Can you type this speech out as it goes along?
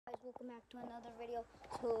welcome back to another video.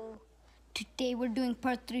 So today we're doing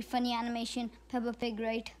part 3 funny animation Peppa Pig,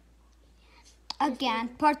 right? Again,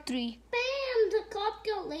 part 3. Bam! The cop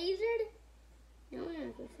got lasered. Now I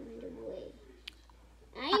have to find a way.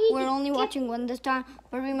 We're only watching one this time,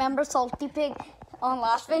 but remember Salty Pig on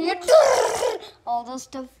last video? All those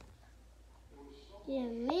stuff. Yeah,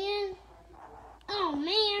 man. Oh,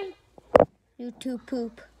 man. You two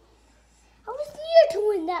poop. I was near to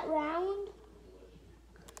win that round.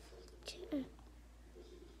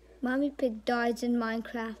 Mommy Pig dies in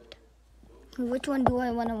Minecraft. Which one do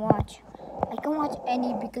I want to watch? I can watch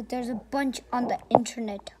any because there's a bunch on the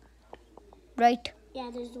internet. Right?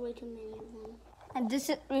 Yeah, there's way too many of them. And this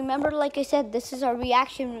is, remember, like I said, this is our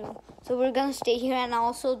reaction room. So we're going to stay here, and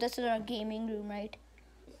also this is our gaming room, right?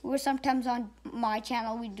 We're sometimes on my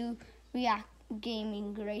channel, we do react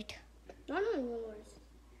gaming, right? Not on yours.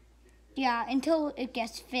 Yeah, until it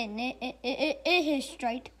gets finished. It is,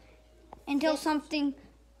 right? Until something...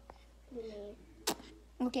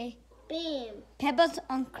 Okay. Bam. Peppa's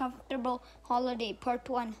Uncomfortable Holiday, part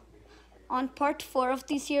 1. On part 4 of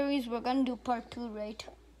the series, we're going to do part 2, right?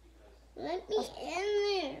 Let me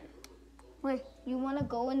in there. Wait, you want to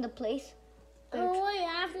go in the place? Oh, wait,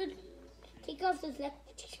 I have to take off this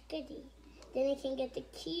electricity. Then I can get the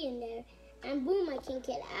key in there. And boom, I can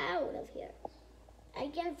get out of here. I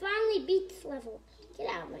can finally beat this level. Get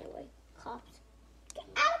out of my way, cops. Get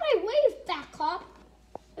out of my way, fat cop.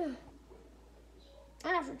 Ugh. I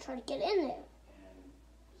have to try to get in there.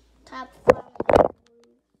 Top finally.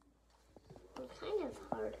 It's kind of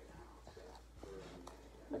hard.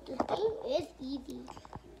 But the game is easy.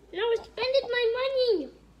 No, I spent my money.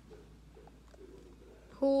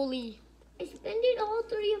 Holy. I spent all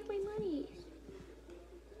 3 of my monies.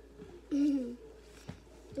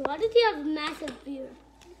 Why does he have a massive beard?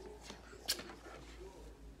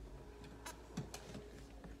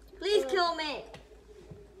 Please kill me.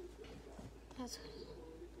 That's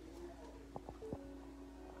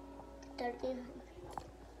 13.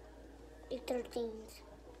 13s.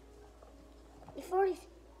 40s.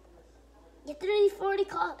 Get 40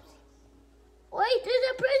 cops. Wait, there's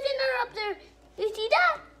a prisoner up there. Do you see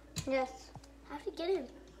that? Yes. I have to get him.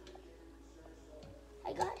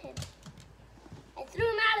 I got him. I threw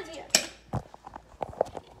him out of here.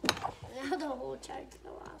 Now the whole charge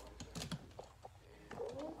fell off.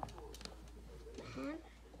 Man.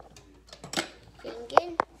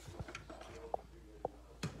 Thinking.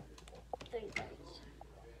 3 buddies.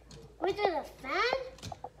 Wait, there's a fan?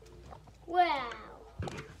 Wow.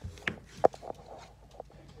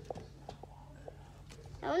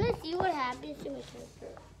 I want to see what happens to my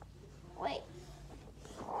character. Wait.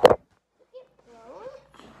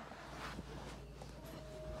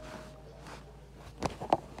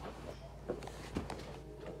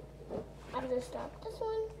 I'm going to stop this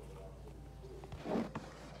one.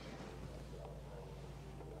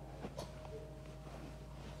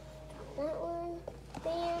 Stop that one.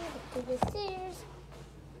 Bam. Get to the stairs.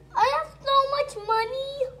 I have so much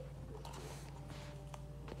money.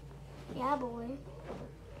 Yeah, boy.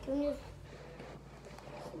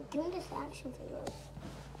 Doing this action figure.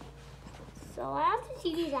 So I have to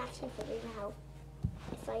see these action figures now.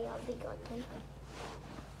 If I already got them.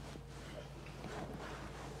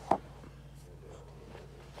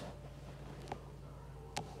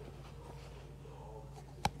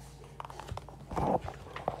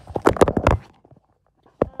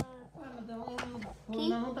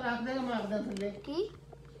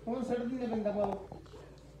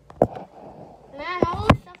 Man, all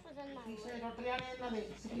this stuff is in my way.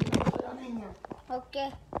 Okay.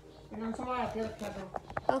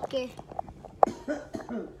 Okay.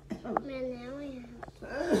 Man, now I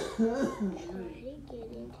have to try to get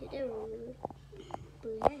into the room.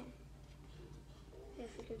 But I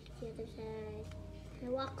have to go to the other side. And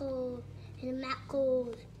the wackles, and the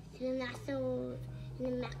mackles, and the nassles, and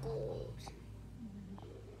the mackles.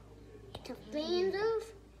 Get the fans off.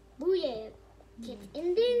 Booyah. Get in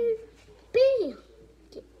there. Bam.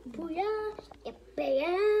 Get booyah. Get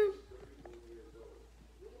bam.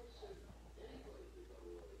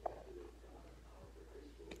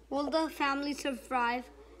 Will the family survive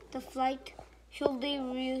the flight? Should they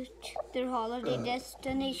reach their holiday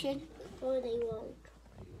destination? Or they won't.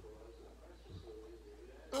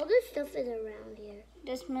 All this stuff is around here.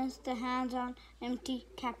 Dismiss the hands on empty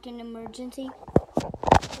Captain Emergency.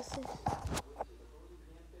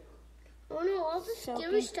 Oh no, all the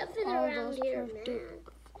scary stuff is around here, man.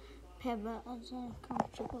 Peppa is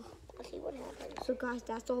uncomfortable. I'll see what happens. So guys,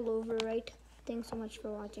 that's all over, right? Thanks so much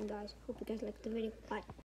for watching, guys. Hope you guys liked the video. Bye.